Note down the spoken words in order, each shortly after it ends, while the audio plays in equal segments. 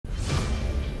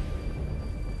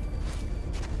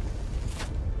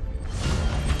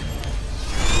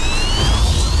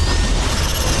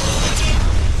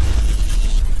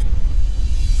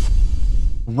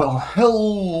Well,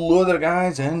 hello there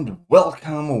guys and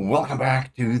welcome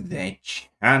back to the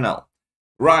channel.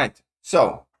 Right,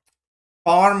 so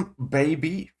farm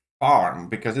baby farm,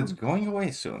 because it's going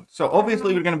away soon. So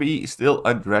obviously we're going to be still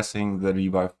addressing the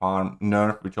revive farm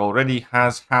nerf, which already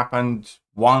has happened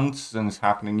once and is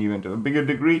happening even to a bigger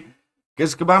degree,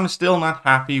 because Kabam is still not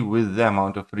happy with the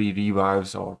amount of free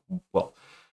revives, or well,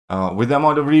 with the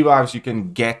amount of revives you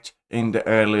can get in the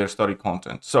earlier story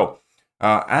content. So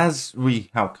as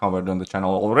we have covered on the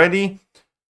channel already,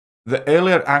 the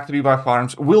earlier Act revive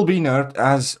farms will be nerfed,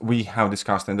 as we have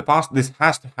discussed in the past. This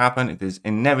has to happen. It is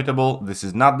inevitable. This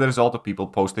is not the result of people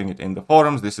posting it in the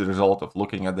forums. This is a result of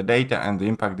looking at the data and the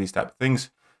impact these type of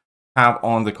things have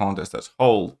on the contest as a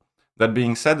whole. That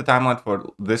being said, the timeline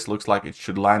for this looks like it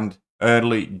should land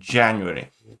early January,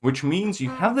 which means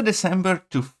you have the December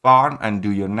to farm and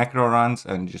do your necro runs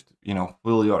and just,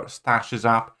 fill your stashes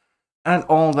up and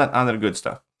all that other good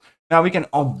stuff. Now we can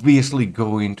obviously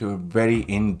go into a very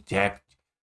in-depth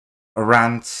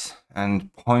rants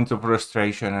and points of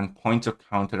frustration and points of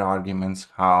counter arguments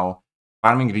how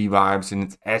farming revives in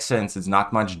its essence is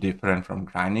not much different from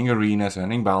grinding arenas,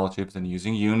 earning battle chips, and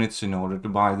using units in order to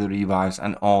buy the revives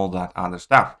and all that other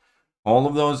stuff. All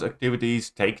of those activities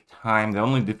take time. The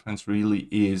only difference really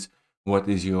is what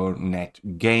is your net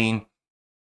gain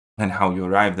and how you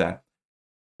arrive there.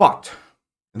 But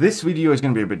this video is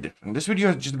going to be a bit different. This video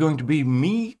is just going to be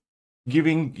me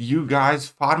giving you guys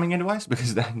farming advice,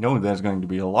 because I know there's going to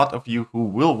be a lot of you who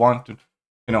will want to,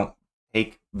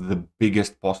 take the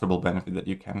biggest possible benefit that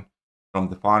you can from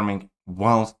the farming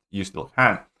whilst you still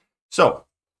can. So,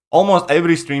 almost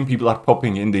every stream people are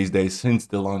popping in these days since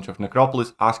the launch of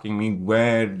Necropolis, asking me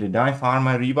where did I farm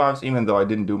my revives, even though I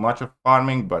didn't do much of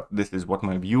farming, but this is what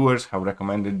my viewers have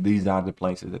recommended. These are the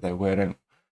places that I went and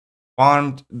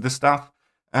farmed the stuff.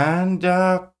 And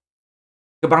Kabam's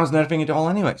nerfing it all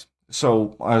anyways.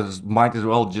 So I might as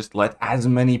well just let as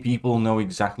many people know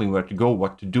exactly where to go,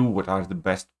 what to do, what are the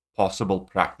best possible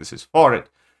practices for it.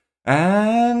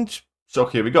 And so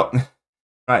here we go.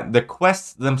 Right, the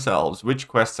quests themselves, which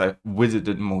quests I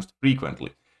visited most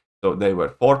frequently. So they were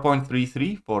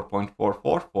 4.33, 4.44,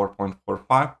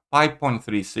 4.45,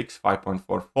 5.36,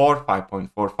 5.44,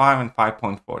 5.45, and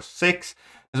 5.46,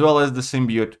 as well as the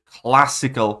symbiote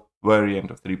classical variant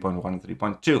of 3.1 and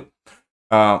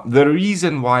 3.2. The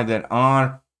reason why there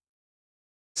are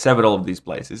several of these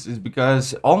places is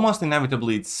because almost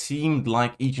inevitably it seemed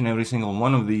like each and every single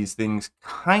one of these things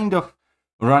kind of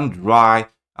run dry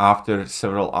after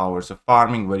several hours of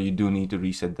farming, where you do need to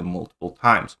reset them multiple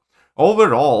times.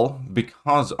 Overall,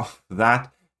 because of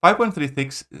that,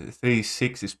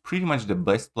 5.36 is pretty much the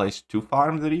best place to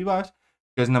farm the revives.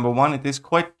 Because number one, it is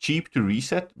quite cheap to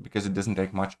reset, because it doesn't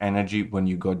take much energy when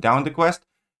you go down the quest.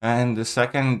 And the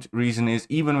second reason is,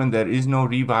 even when there is no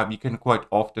revive, you can quite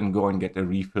often go and get a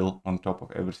refill on top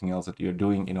of everything else that you're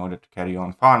doing in order to carry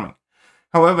on farming.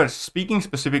 However, speaking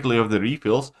specifically of the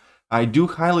refills, I do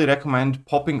highly recommend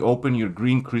popping open your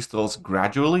green crystals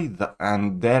gradually,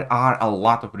 and there are a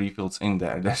lot of refills in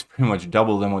there. There's pretty much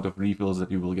double the amount of refills that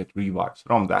you will get revives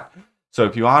from that. So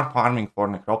if you are farming for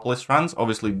Necropolis runs,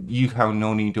 obviously you have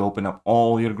no need to open up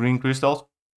all your green crystals,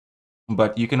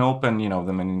 but you can open,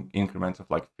 them in increments of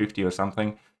like 50 or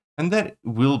something, and there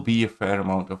will be a fair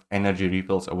amount of energy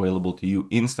refills available to you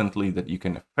instantly that you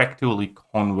can effectively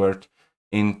convert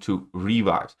into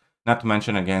revives. Not to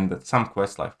mention again that some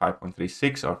quests like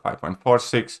 5.36 or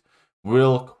 5.46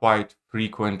 will quite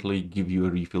frequently give you a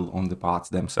refill on the parts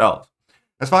themselves.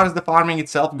 As far as the farming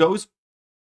itself goes,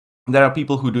 there are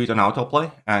people who do it on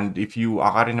autoplay, and if you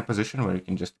are in a position where you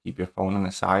can just keep your phone on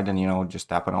the side and, just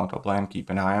tap on autoplay and keep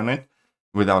an eye on it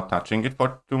without touching it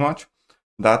for too much,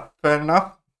 that's fair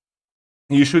enough.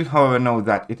 You should, however, know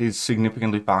that it is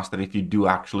significantly faster if you do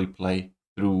actually play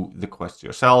through the quests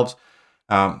yourselves.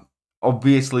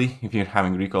 Obviously, if you're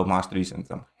having recall masteries and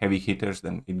some heavy hitters,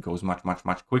 then it goes much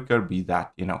quicker. Be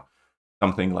that,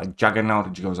 something like Juggernaut,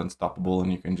 which goes unstoppable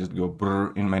and you can just go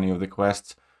brr in many of the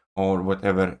quests, or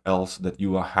whatever else that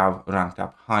you have ranked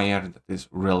up higher that is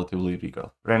relatively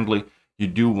recall friendly. You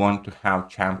do want to have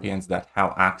champions that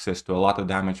have access to a lot of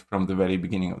damage from the very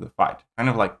beginning of the fight. Kind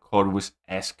of like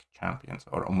Corvus-esque champions,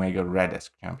 or Omega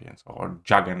Red-esque champions, or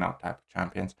Juggernaut type of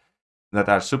champions that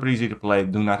are super easy to play,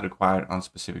 do not require on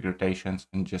specific rotations,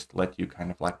 and just let you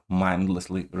kind of like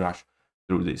mindlessly rush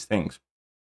through these things.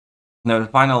 Now, the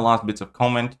final last bits of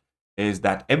comment is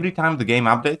that every time the game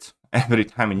updates, every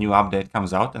time a new update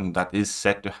comes out, and that is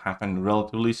set to happen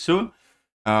relatively soon,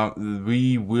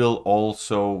 we will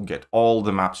also get all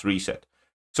the maps reset.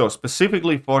 So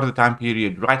specifically for the time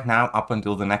period right now up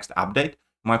until the next update,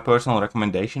 my personal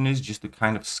recommendation is just to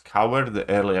kind of scour the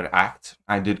earlier acts.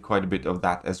 I did quite a bit of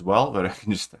that as well, where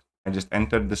I just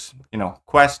entered this,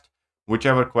 quest,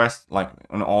 whichever quest, like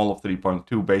on all of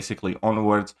 3.2 basically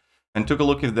onwards, and took a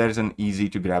look if there's an easy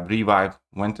to grab revive,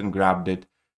 went and grabbed it,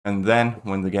 and then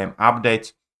when the game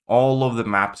updates, all of the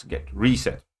maps get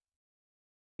reset.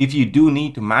 If you do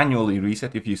need to manually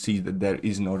reset, if you see that there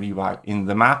is no revive in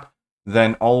the map,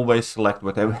 then always select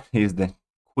whatever is the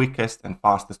quickest and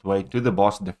fastest way to the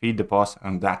boss, defeat the boss,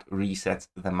 and that resets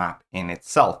the map in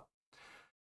itself.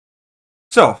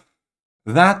 So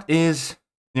that is,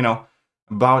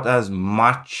 about as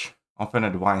much of an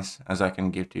advice as I can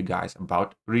give to you guys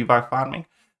about revive farming.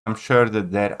 I'm sure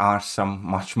that there are some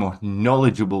much more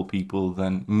knowledgeable people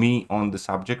than me on the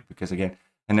subject, because again,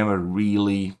 I never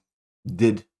really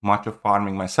did much of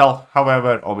farming myself.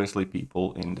 However, obviously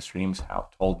people in the streams have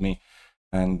told me,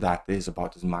 and that is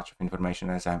about as much of information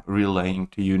as I'm relaying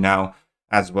to you now,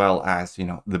 as well as,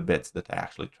 the bits that I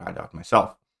actually tried out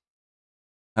myself.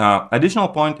 Additional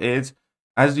point is,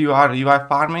 as you are revive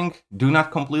farming, do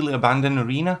not completely abandon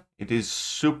arena. It is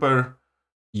super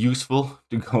useful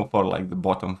to go for like the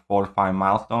bottom 4 or 5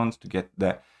 milestones to get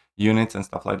the units and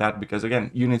stuff like that, because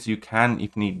again, units you can,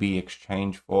 if need be,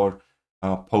 exchange for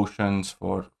potions,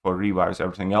 for revives,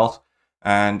 everything else.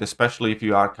 And especially if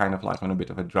you are kind of like on a bit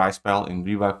of a dry spell in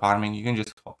revive farming, you can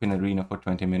just hop in arena for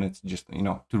 20 minutes, just,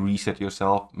 to reset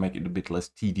yourself, make it a bit less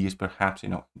tedious perhaps.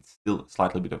 It's still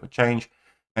slightly bit of a change,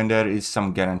 and there is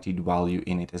some guaranteed value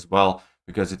in it as well,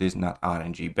 because it is not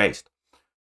RNG based.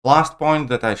 Last point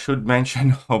that I should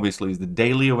mention, obviously, is the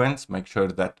daily events. Make sure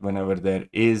that whenever there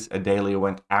is a daily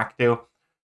event active,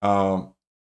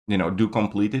 do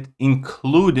complete it,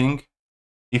 including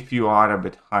if you are a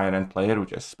bit higher end player,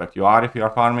 which I suspect you are if you are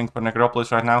farming for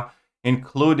Necropolis right now,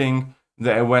 including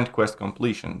the event quest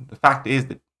completion. The fact is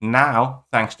that now,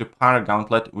 thanks to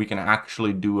Paragauntlet, we can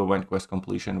actually do event quest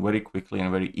completion very quickly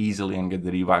and very easily and get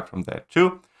the revive from there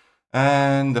too.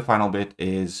 And the final bit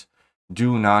is,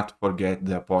 do not forget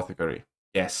the apothecary.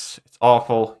 Yes, it's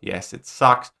awful. Yes, it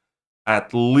sucks.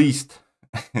 At least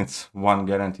it's 1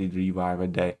 guaranteed revive a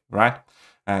day, right?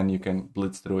 And you can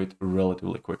blitz through it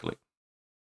relatively quickly.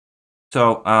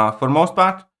 So for most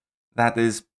part, that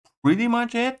is pretty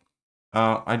much it.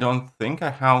 I don't think I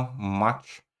have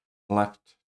much left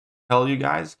to tell you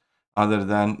guys, other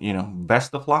than,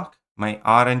 best of luck. May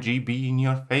RNG be in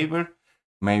your favor.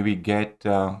 Maybe get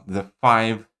the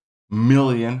 5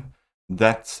 million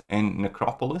deaths in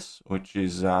Necropolis, which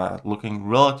is looking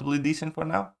relatively decent for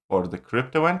now, for the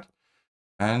crypto event.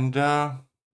 And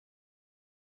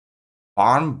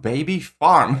farm, baby,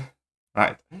 farm.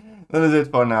 Right, that is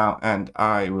it for now, and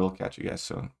I will catch you guys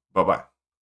soon. Bye-bye.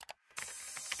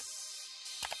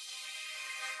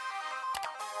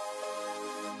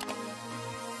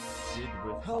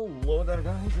 Hello there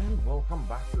guys, and welcome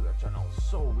back to the channel.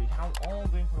 So we have all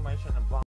the information about